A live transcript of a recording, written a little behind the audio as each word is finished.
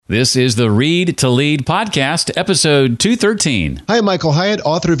This is the Read to Lead podcast, episode 213. Hi, I'm Michael Hyatt,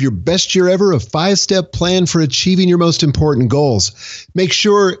 author of Your Best Year Ever, a 5-step plan for achieving your most important goals. Make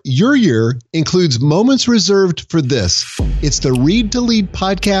sure your year includes moments reserved for this. It's the Read to Lead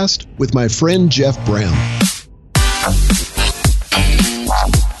podcast with my friend Jeff Brown.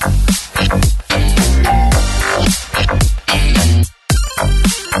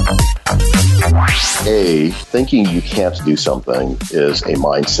 A, thinking you can't do something is a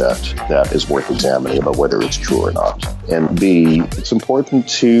mindset that is worth examining about whether it's true or not. And B, it's important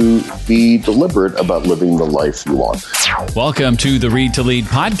to be deliberate about living the life you want. Welcome to the Read to Lead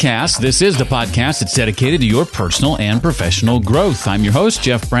podcast. This is the podcast that's dedicated to your personal and professional growth. I'm your host,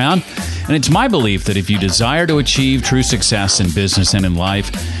 Jeff Brown, and it's my belief that if you desire to achieve true success in business and in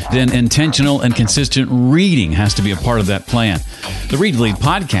life, then intentional and consistent reading has to be a part of that plan. The Read to Lead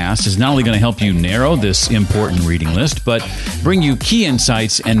podcast is not only going to help you narrow this important reading list, but bring you key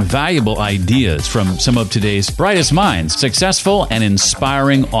insights and valuable ideas from some of today's brightest minds, successful and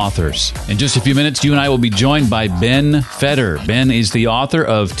inspiring authors. In just a few minutes, you and I will be joined by Ben Feder. Ben is the author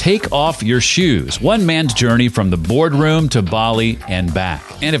of Take Off Your Shoes, One Man's Journey from the Boardroom to Bali and Back.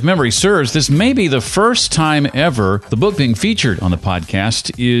 And if memory serves, this may be the first time ever the book being featured on the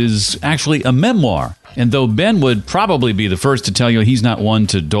podcast is actually a memoir. And though Ben would probably be the first to tell you he's not one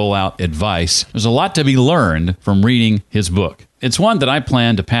to dole out advice, there's a lot to be learned from reading his book. It's one that I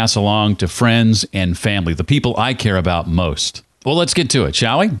plan to pass along to friends and family, the people I care about most. Well, let's get to it,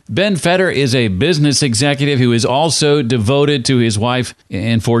 shall we? Ben Feder is a business executive who is also devoted to his wife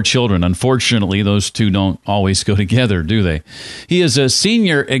and 4 children. Unfortunately, those two don't always go together, do they? He is a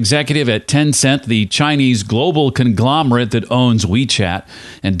senior executive at Tencent, the Chinese global conglomerate that owns WeChat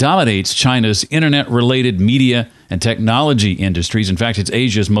and dominates China's internet-related media and technology industries. In fact, it's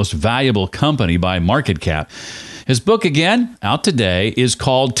Asia's most valuable company by market cap. His book, again, out today, is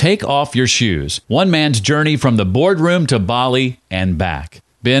called Take Off Your Shoes, One Man's Journey from the Boardroom to Bali and Back.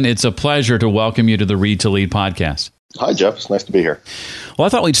 Ben, it's a pleasure to welcome you to the Read to Lead podcast. Hi, Jeff. It's nice to be here. Well, I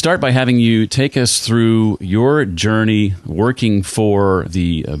thought we'd start by having you take us through your journey working for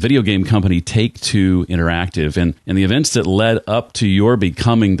the video game company Take-Two Interactive and the events that led up to your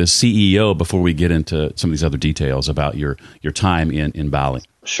becoming the CEO before we get into some of these other details about your time in Bali.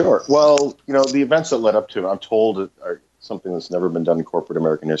 Sure. Well, the events that led up to it, I'm told, are something that's never been done in corporate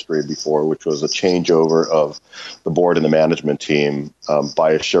American history before, which was a changeover of the board and the management team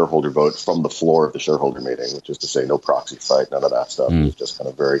by a shareholder vote from the floor of the shareholder meeting, which is to say no proxy fight, none of that stuff. It was just kind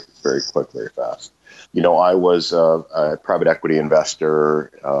of very, very quick, very fast. I was a private equity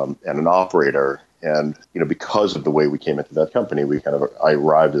investor and an operator. And, because of the way we came into that company, I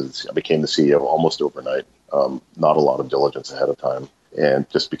became the CEO almost overnight, not a lot of diligence ahead of time. And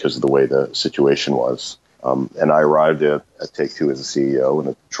just because of the way the situation was. And I arrived at Take-Two as a CEO in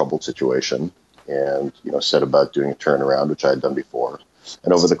a troubled situation and, set about doing a turnaround, which I had done before.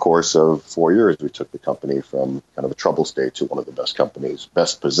 And over the course of 4 years, we took the company from kind of a troubled state to one of the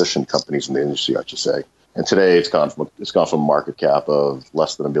best positioned companies in the industry, I should say. And today it's gone from a market cap of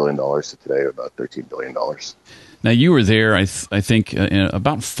less than $1 billion to today about $13 billion. Now, you were there, I think, in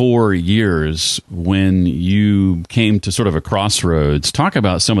about 4 years when you came to sort of a crossroads. Talk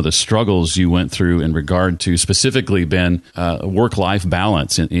about some of the struggles you went through in regard to specifically, Ben, work-life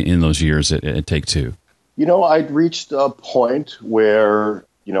balance in those years at Take-Two. I'd reached a point where,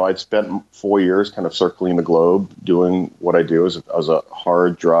 I'd spent 4 years kind of circling the globe doing what I do as a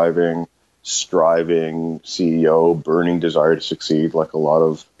hard-driving, striving CEO, burning desire to succeed, like a lot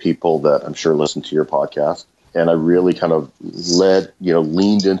of people that I'm sure listen to your podcast. And I really kind of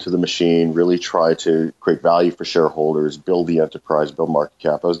leaned into the machine, really tried to create value for shareholders, build the enterprise, build market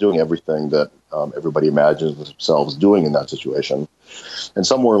cap. I was doing everything that everybody imagines themselves doing in that situation. And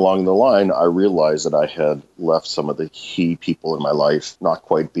somewhere along the line, I realized that I had left some of the key people in my life, not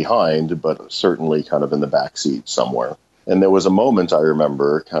quite behind, but certainly kind of in the backseat somewhere. And there was a moment I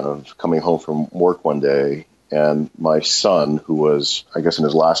remember kind of coming home from work one day, and my son, who was, I guess, in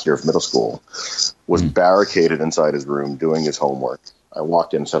his last year of middle school, was barricaded inside his room doing his homework. I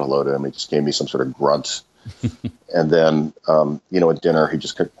walked in and said hello to him. He just gave me some sort of grunt. And then, at dinner, he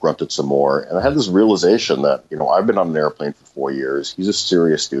just grunted some more. And I had this realization that, I've been on an airplane for 4 years. He's a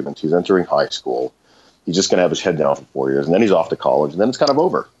serious student. He's entering high school. He's just going to have his head down for 4 years. And then he's off to college. And then it's kind of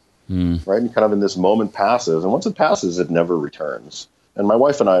over. Right? And kind of in this moment passes. And once it passes, it never returns. And my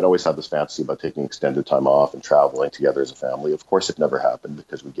wife and I had always had this fantasy about taking extended time off and traveling together as a family. Of course, it never happened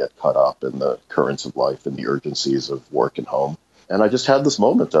because we get caught up in the currents of life and the urgencies of work and home. And I just had this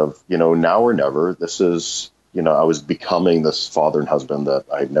moment of, now or never. This is, I was becoming this father and husband that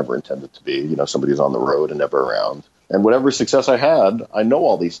I never intended to be. Somebody who's on the road and never around. And whatever success I had, I know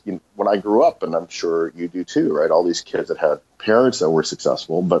all these, when I grew up, and I'm sure you do too, right? All these kids that had parents that were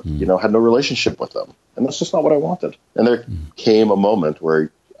successful, but, had no relationship with them. And that's just not what I wanted. And there came a moment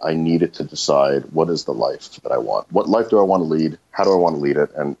where I needed to decide, what is the life that I want? What life do I want to lead? How do I want to lead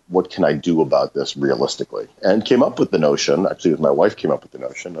it? And what can I do about this realistically? And came up with the notion, actually my wife came up with the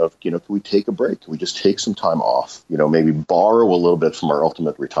notion of, can we take a break? Can we just take some time off? Maybe borrow a little bit from our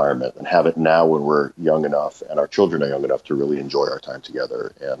ultimate retirement and have it now when we're young enough and our children are young enough to really enjoy our time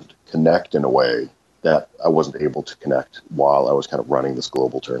together and connect in a way that I wasn't able to connect while I was kind of running this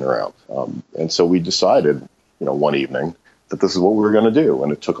global turnaround. And so we decided, one evening, that this is what we were going to do.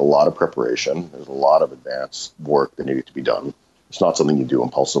 And it took a lot of preparation. There's a lot of advanced work that needed to be done. It's not something you do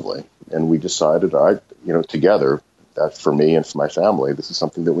impulsively. And we decided, all right, together, that for me and for my family, this is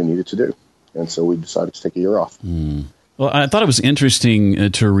something that we needed to do. And so we decided to take a year off. Well, I thought it was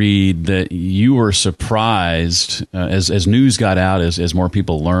interesting to read that you were surprised as news got out, as more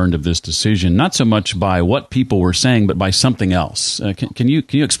people learned of this decision, not so much by what people were saying, but by something else. Can you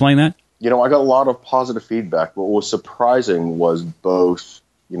explain that? I got a lot of positive feedback. What was surprising was both,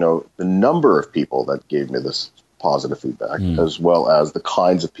 the number of people that gave me this positive feedback, as well as the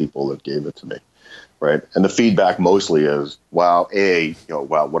kinds of people that gave it to me, right? And the feedback mostly is, wow, A,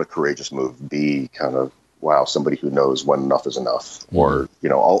 wow, what a courageous move. B, kind of, wow, somebody who knows when enough is enough. Or,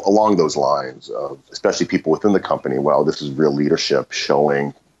 along those lines of, especially people within the company, wow, this is real leadership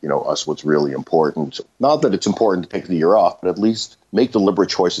showing us what's really important. Not that it's important to take the year off, but at least make deliberate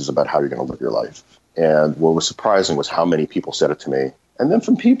choices about how you're going to live your life. And what was surprising was how many people said it to me. And then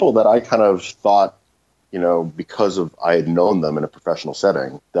from people that I kind of thought, because of I had known them in a professional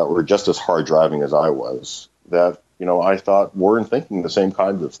setting, that were just as hard driving as I was, that, I thought weren't thinking the same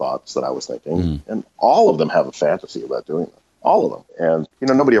kinds of thoughts that I was thinking. And all of them have a fantasy about doing that. All of them.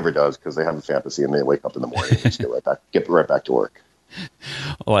 And, nobody ever does, because they have a fantasy and they wake up in the morning and just get right back to work.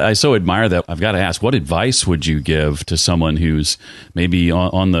 Well, I so admire that. I've got to ask, what advice would you give to someone who's maybe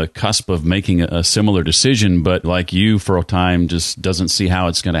on the cusp of making a similar decision, but like you for a time just doesn't see how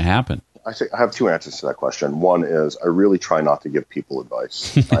it's going to happen? I have two answers to that question. One is I really try not to give people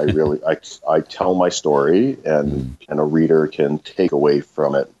advice. I tell my story and a reader can take away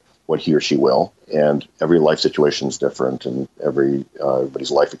from it what he or she will. And every life situation is different, and everybody's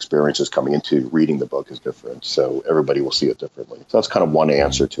life experiences coming into reading the book is different. So everybody will see it differently. So that's kind of one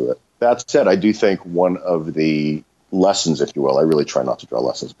answer to it. That said, I do think one of the lessons, if you will, I really try not to draw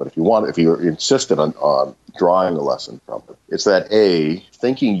lessons, but if you're insisted on drawing a lesson from it, it's that A,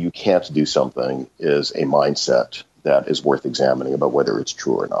 thinking you can't do something is a mindset that is worth examining about whether it's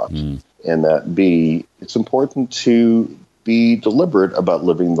true or not. And that B, it's important to be deliberate about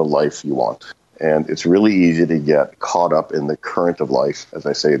living the life you want. And it's really easy to get caught up in the current of life, as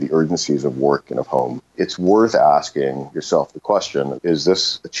I say, the urgencies of work and of home. It's worth asking yourself the question, is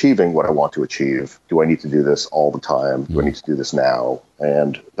this achieving what I want to achieve? Do I need to do this all the time? Do I need to do this now?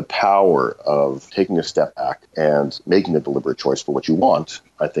 And the power of taking a step back and making a deliberate choice for what you want,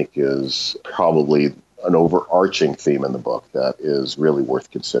 I think, is probably an overarching theme in the book that is really worth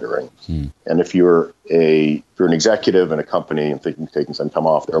considering. And if you're an executive in a company and thinking of taking some time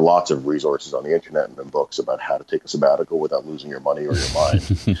off, there are lots of resources on the internet and in books about how to take a sabbatical without losing your money or your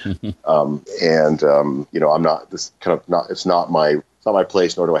mind. I'm not this kind of not. It's not my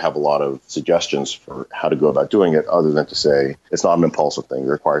place, nor do I have a lot of suggestions for how to go about doing it, other than to say it's not an impulsive thing. It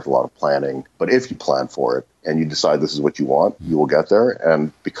requires a lot of planning. But if you plan for it and you decide this is what you want, you will get there.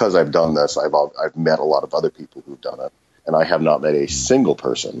 And because I've done this, I've met a lot of other people who've done it. And I have not met a single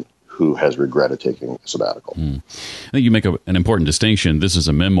person who has regretted taking a sabbatical. I think you make an important distinction. This is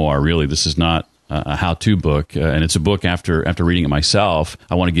a memoir, really. This is not a how-to book, and it's a book after reading it myself,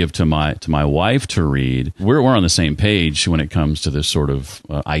 I want to give to my wife to read. We're on the same page when it comes to this sort of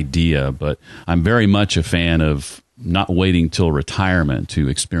idea, but I'm very much a fan of not waiting till retirement to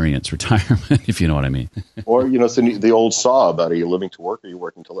experience retirement, if you know what I mean. Or, it's the old saw about, are you living to work or are you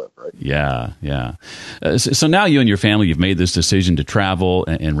working to live, right? Yeah. So now you and your family, you've made this decision to travel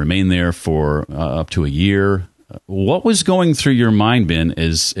and remain there for up to a year. What was going through your mind, Ben,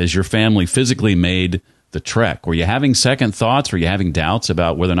 as your family physically made the trek? Were you having second thoughts? Were you having doubts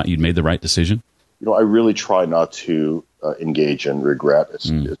about whether or not you'd made the right decision? I really try not to engage in regret. It's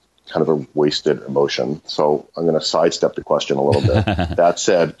kind of a wasted emotion. So I'm going to sidestep the question a little bit. That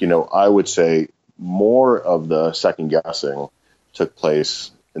said, I would say more of the second guessing took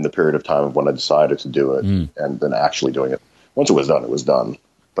place in the period of time when I decided to do it and then actually doing it. Once it was done, it was done.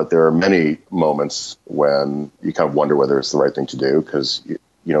 But there are many moments when you kind of wonder whether it's the right thing to do, because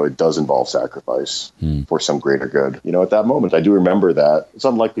it does involve sacrifice for some greater good. At that moment, I do remember that it's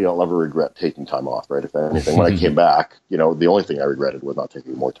unlikely I'll ever regret taking time off, right? If anything, when I came back, the only thing I regretted was not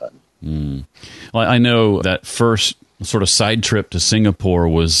taking more time. Well, I know that first sort of side trip to Singapore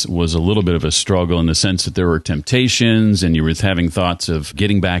was a little bit of a struggle in the sense that there were temptations and you were having thoughts of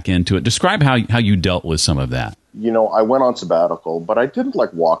getting back into it. Describe how you dealt with some of that. I went on sabbatical, but I didn't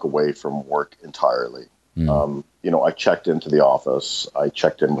walk away from work entirely. I checked into the office. I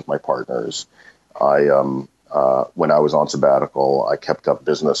checked in with my partners. When I was on sabbatical, I kept up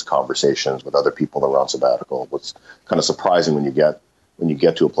business conversations with other people that were on sabbatical. What's kind of surprising when you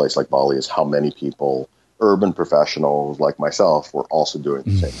get to a place like Bali is how many people, urban professionals like myself, were also doing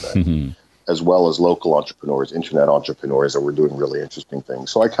the same thing, as well as local entrepreneurs, internet entrepreneurs that were doing really interesting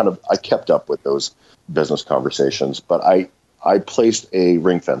things. So I kept up with those business conversations, but I placed a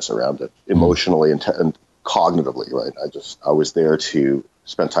ring fence around it emotionally and cognitively, right? I was there to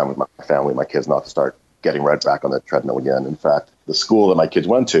spend time with my family, my kids, not to start getting right back on the treadmill again. In fact, the school that my kids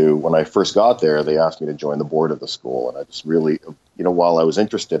went to, when I first got there, they asked me to join the board of the school. And I just really, while I was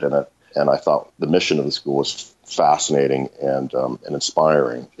interested in it, and I thought the mission of the school was fascinating and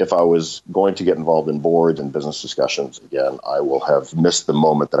inspiring, if I was going to get involved in boards and business discussions again, I will have missed the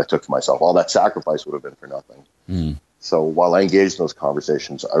moment that I took for myself. All that sacrifice would have been for nothing. So while I engaged in those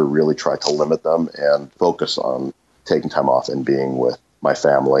conversations, I really tried to limit them and focus on taking time off and being with my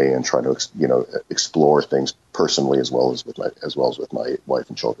family and trying to, explore things personally as well as with my wife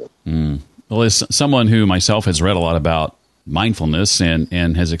and children. Well, as someone who myself has read a lot about mindfulness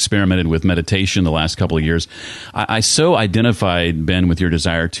and has experimented with meditation the last couple of years, I so identified, Ben, with your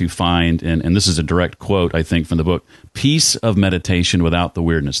desire to find, and this is a direct quote, I think, from the book, peace of meditation without the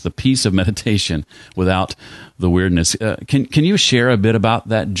weirdness, the peace of meditation without the weirdness. Can you share a bit about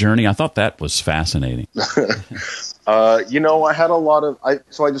that journey? I thought that was fascinating. I had a lot of,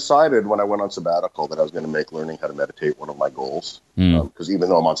 so I decided when I went on sabbatical that I was going to make learning how to meditate one of my goals, because even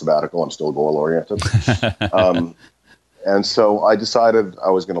though I'm on sabbatical, I'm still goal-oriented. And so I decided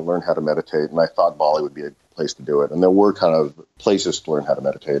I was going to learn how to meditate, and I thought Bali would be a place to do it. And there were kind of places to learn how to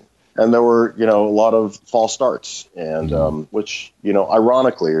meditate. And there were, a lot of false starts, and which,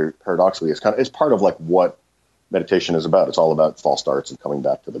 ironically or paradoxically, is part of what meditation is about. It's all about false starts and coming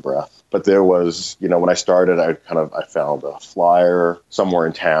back to the breath. But there was, when I started, I found a flyer somewhere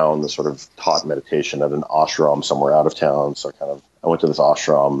in town that sort of taught meditation at an ashram somewhere out of town. So I went to this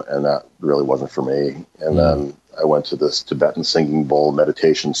ashram, and that really wasn't for me. And then I went to this Tibetan singing bowl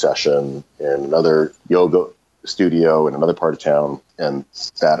meditation session in another yoga studio in another part of town, and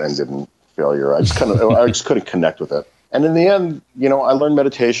that ended in failure. I just couldn't connect with it. And in the end, I learned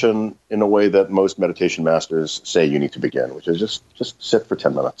meditation in a way that most meditation masters say you need to begin, which is just sit for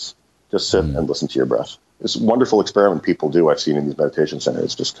 10 minutes. Just sit and listen to your breath. It's a wonderful experiment people do, I've seen in these meditation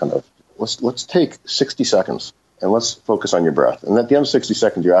centers. Just let's take 60 seconds and let's focus on your breath. And at the end of 60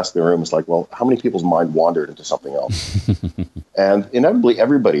 seconds, you ask the room, it's well, how many people's mind wandered into something else? And inevitably,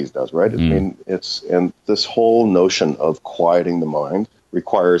 everybody's does, right? And this whole notion of quieting the mind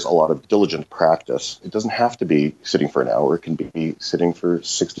requires a lot of diligent practice. It doesn't have to be sitting for an hour. It can be sitting for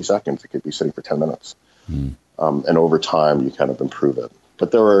 60 seconds. It could be sitting for 10 minutes. And over time, you kind of improve it. But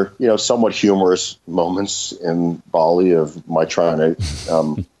there were, somewhat humorous moments in Bali of my trying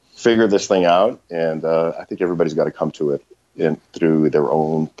to figure this thing out. And I think everybody's got to come to it through their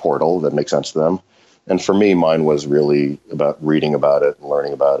own portal that makes sense to them. And for me, mine was really about reading about it and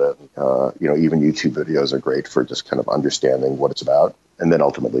learning about it. Even YouTube videos are great for just kind of understanding what it's about, and then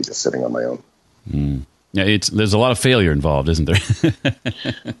ultimately just sitting on my own. Yeah, there's a lot of failure involved, isn't there?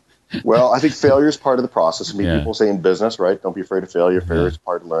 Well, I think failure is part of the process. People say in business, right? Don't be afraid of failure. Failure is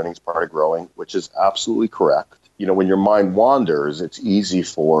part of learning. It's part of growing, which is absolutely correct. When your mind wanders, it's easy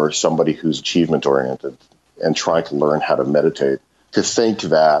for somebody who's achievement oriented and trying to learn how to meditate to think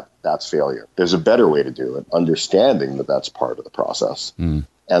that that's failure. There's a better way to do it, understanding that that's part of the process, and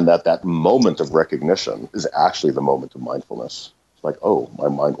that moment of recognition is actually the moment of mindfulness. It's oh, my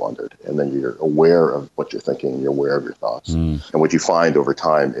mind wandered. And then you're aware of what you're thinking, and you're aware of your thoughts. And what you find over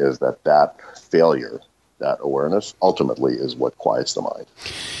time is that failure, that awareness, ultimately is what quiets the mind.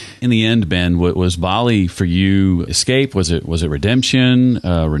 In the end, Ben, was Bali for you escape? Was it redemption,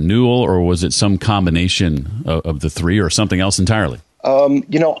 renewal, or was it some combination of the three, or something else entirely? I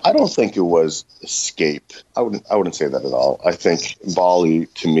don't think it was escape. I wouldn't say that at all. I think Bali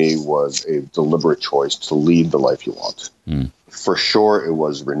to me was a deliberate choice to lead the life you want. For sure, it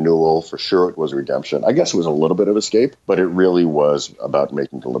was renewal. For sure, it was redemption. I guess it was a little bit of escape, but it really was about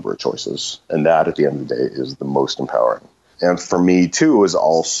making deliberate choices. And that, at the end of the day, is the most empowering. And for me, too, it was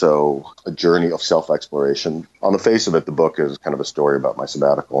also a journey of self-exploration. On the face of it, the book is kind of a story about my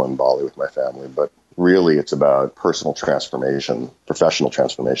sabbatical in Bali with my family, but really it's about personal transformation, professional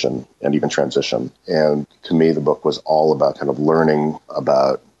transformation, and even transition. And to me, the book was all about kind of learning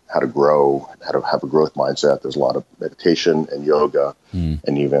about how to grow, how to have a growth mindset. There's a lot of meditation and yoga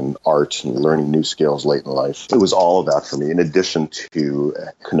and even art and learning new skills late in life. It was all of that for me, in addition to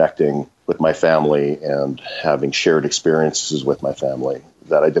connecting with my family and having shared experiences with my family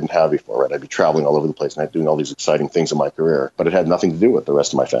that I didn't have before, right? I'd be traveling all over the place and I'd doing all these exciting things in my career, but it had nothing to do with the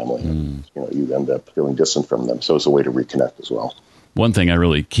rest of my family. And, you end up feeling distant from them. So it's a way to reconnect as well. One thing I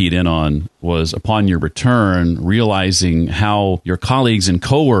really keyed in on was upon your return, realizing how your colleagues and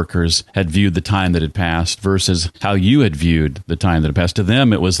coworkers had viewed the time that had passed versus how you had viewed the time that had passed. To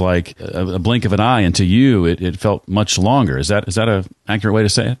them, it was like a blink of an eye, and to you, it felt much longer. Is that an accurate way to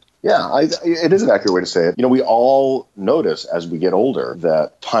say it? Yeah, it is an accurate way to say it. We all notice as we get older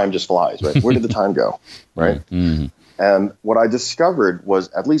that time just flies, right? Where did the time go, right? Mm-hmm. And what I discovered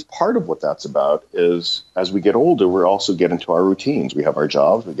was at least part of what that's about is as we get older, we're also get into our routines. We have our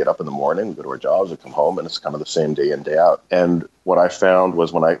jobs. We get up in the morning, we go to our jobs, we come home, and it's kind of the same day in, day out. And what I found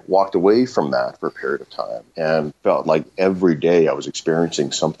was when I walked away from that for a period of time and felt like every day I was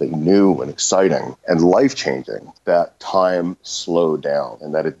experiencing something new and exciting and life-changing, that time slowed down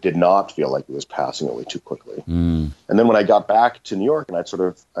and that it did not feel like it was passing away too quickly. And then when I got back to New York and I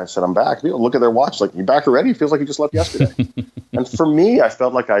said, I'm back. People look at their watch like, you back already? It feels like you just left yesterday. And for me, I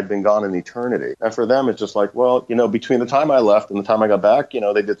felt like I'd been gone an eternity. And for them, it's just like, well, between the time I left and the time I got back,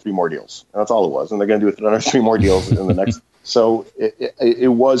 they did 3 more deals. And that's all it was. And they're going to do another 3 more deals in the next. So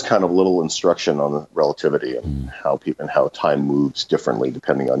it was kind of a little instruction on the relativity and how time moves differently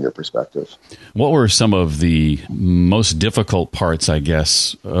depending on your perspective. What were some of the most difficult parts, I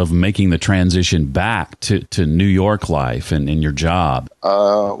guess, of making the transition back to New York life and your job?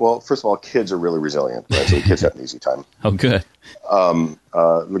 Well, first of all, kids are really resilient, right? So the kids had an easy time. Oh, good.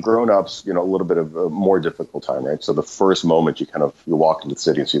 The grown-ups, a little bit of a more difficult time, right? So the first moment you walk into the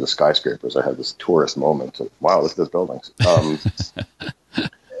city and see the skyscrapers, I had this tourist moment of, wow, look at those buildings.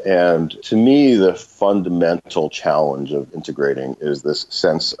 And to me, the fundamental challenge of integrating is this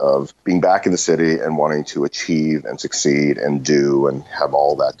sense of being back in the city and wanting to achieve and succeed and do and have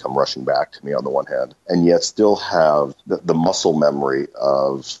all that come rushing back to me on the one hand, and yet still have the muscle memory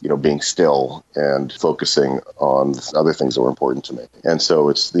of, being still and focusing on other things that were important to me. And so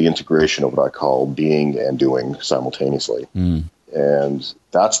it's the integration of what I call being and doing simultaneously. And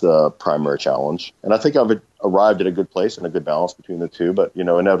that's the primary challenge. And I think I've arrived at a good place and a good balance between the two. But,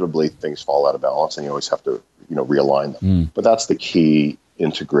 inevitably things fall out of balance and you always have to, realign them. But that's the key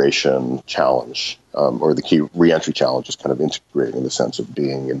integration challenge, or the key reentry challenge is kind of integrating the sense of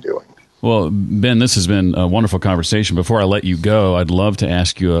being and doing. Well, Ben, this has been a wonderful conversation. Before I let you go, I'd love to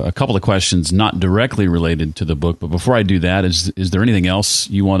ask you a couple of questions not directly related to the book. But before I do that, is there anything else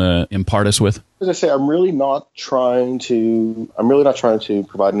you want to impart us with? As I say, I'm really not trying to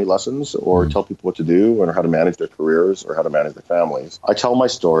provide any lessons or tell people what to do or how to manage their careers or how to manage their families. I tell my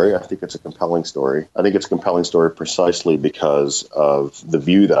story. I think it's a compelling story. I think it's a compelling story precisely because of the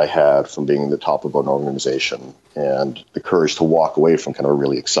view that I had from being the top of an organization and the courage to walk away from kind of a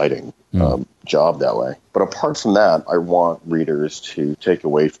really exciting job that way. But apart from that, I want readers to take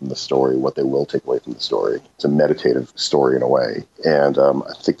away from the story what they will take away from the story. It's a meditative story in a way. And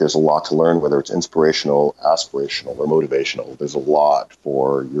I think there's a lot to learn, whether it's inspirational, aspirational, or motivational. There's a lot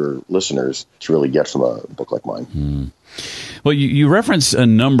for your listeners to really get from a book like mine. Well, you reference a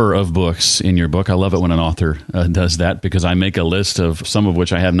number of books in your book. I love it when an author does that because I make a list of some of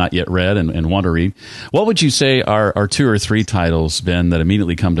which I have not yet read and want to read. What would you say are 2 or 3 titles, Ben, that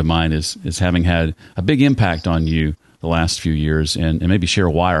immediately come to mind as having had a big impact on you the last few years, and maybe share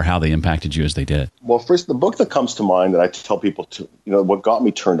why or how they impacted you as they did? Well, first, the book that comes to mind that I tell people to, what got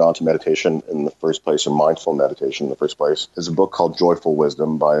me turned on to meditation in the first place, or mindful meditation in the first place, is a book called Joyful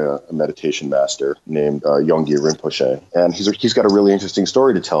Wisdom by a meditation master named Yonggi Rinpoche. And he's got a really interesting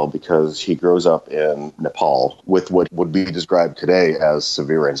story to tell because he grows up in Nepal with what would be described today as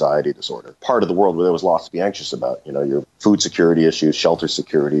severe anxiety disorder. Part of the world where there was lots to be anxious about, your food security issues, shelter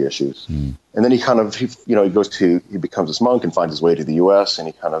security issues. And then he becomes this monk and finds his way to the U.S.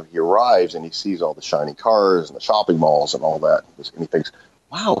 and he arrives and he sees all the shiny cars and the shopping malls and all that. And he thinks,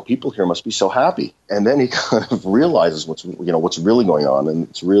 wow, people here must be so happy. And then he kind of realizes what's really going on. And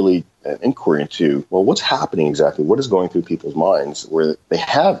it's really an inquiry into, well, what's happening exactly? What is going through people's minds where they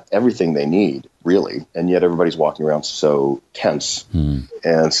have everything they need, really, and yet everybody's walking around so tense.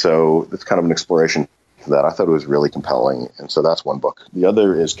 And so it's kind of an exploration that I thought was really compelling. And so that's one book. The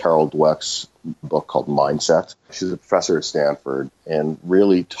other is Carol Dweck's book called Mindset. She's a professor at Stanford and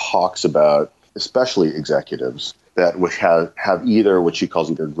really talks about, especially executives, that have either what she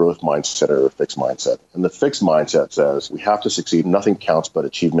calls either growth mindset or a fixed mindset. And the fixed mindset says we have to succeed. Nothing counts but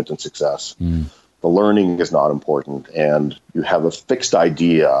achievement and success. The learning is not important. And you have a fixed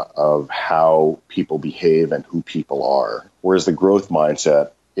idea of how people behave and who people are. Whereas the growth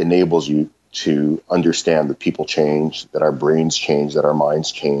mindset enables you to understand that people change, that our brains change, that our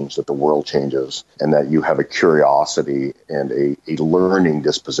minds change, that the world changes, and that you have a curiosity and a learning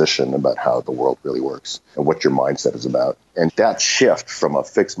disposition about how the world really works and what your mindset is about. And that shift from a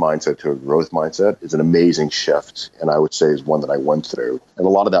fixed mindset to a growth mindset is an amazing shift, and I would say is one that I went through. And a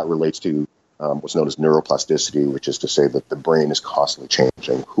lot of that relates to what's known as neuroplasticity, which is to say that the brain is constantly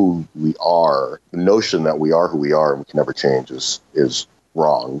changing. Who we are, the notion that we are who we are and we can never change is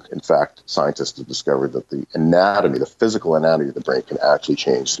wrong. In fact, scientists have discovered that the anatomy, the physical anatomy of the brain can actually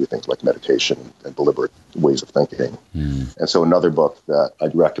change through things like meditation and deliberate ways of thinking. And so another book that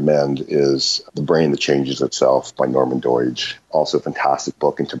I'd recommend is The Brain That Changes Itself by Norman Doidge. Also a fantastic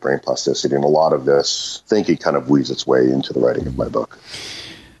book into brain plasticity. And a lot of this thinking kind of weaves its way into the writing of my book.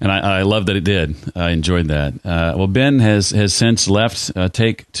 And I love that it did. I enjoyed that. Well, Ben has since left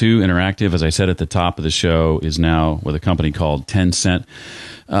Take Two Interactive. As I said at the top of the show, is now with a company called Tencent.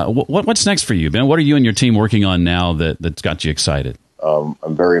 What's next for you, Ben? What are you and your team working on now that's got you excited? I'm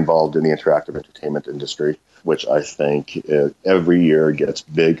very involved in the interactive entertainment industry, which I think every year gets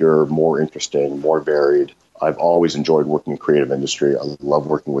bigger, more interesting, more varied. I've always enjoyed working in the creative industry. I love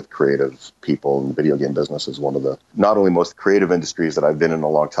working with creative people, and the video game business is one of the not only most creative industries that I've been in a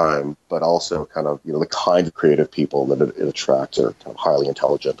long time, but also kind of, the kind of creative people that it attracts are kind of highly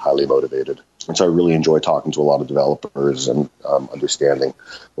intelligent, highly motivated. And so I really enjoy talking to a lot of developers and understanding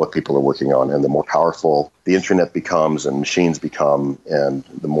what people are working on. And the more powerful the internet becomes and machines become, and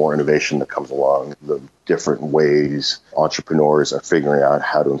the more innovation that comes along, the different ways entrepreneurs are figuring out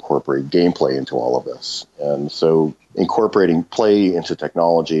how to incorporate gameplay into all of this. And so incorporating play into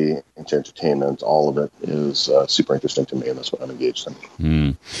technology, into entertainment, all of it is super interesting to me, and that's what I'm engaged in.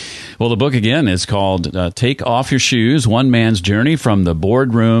 Well, the book, again, is called Take Off Your Shoes, One Man's Journey from the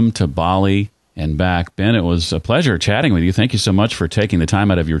Boardroom to Bali and Back. Ben, it was a pleasure chatting with you. Thank you so much for taking the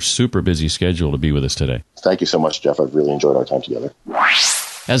time out of your super busy schedule to be with us today. Thank you so much, Jeff. I've really enjoyed our time together.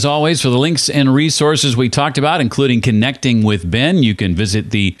 As always, for the links and resources we talked about, including connecting with Ben, you can visit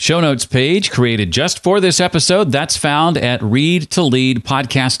the show notes page created just for this episode. That's found at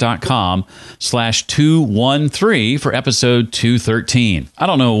readtoleadpodcast.com/213 for episode 213. I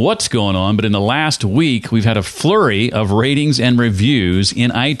don't know what's going on, but in the last week, we've had a flurry of ratings and reviews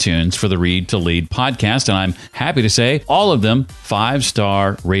in iTunes for the Read to Lead podcast, and I'm happy to say all of them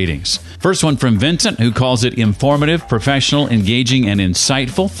 5-star ratings. First one from Vincent, who calls it informative, professional, engaging, and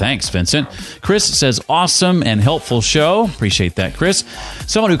insightful. Thanks, Vincent. Chris says, awesome and helpful show. Appreciate that, Chris.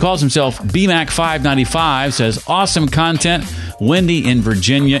 Someone who calls himself BMAC595 says, awesome content. Wendy in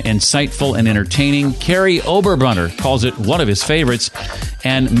Virginia, insightful and entertaining. Carrie Oberbrunner calls it one of his favorites.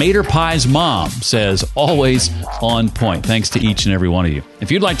 And Mater Pie's mom says, always on point. Thanks to each and every one of you.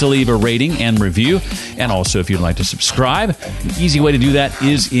 If you'd like to leave a rating and review, and also if you'd like to subscribe, an easy way to do that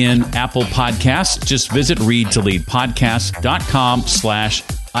is in Apple Podcasts. Just visit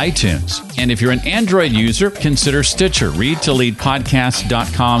readtoleadpodcast.com/iTunes. And if you're an Android user, consider Stitcher.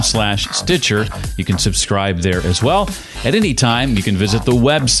 readtoleadpodcast.com/Stitcher. You can subscribe there as well. At any time, you can visit the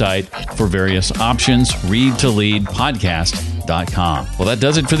website for various options, readtoleadpodcast.com. Well, that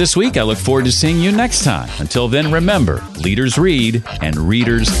does it for this week. I look forward to seeing you next time. Until then, remember, leaders read and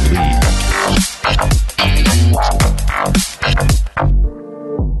readers lead.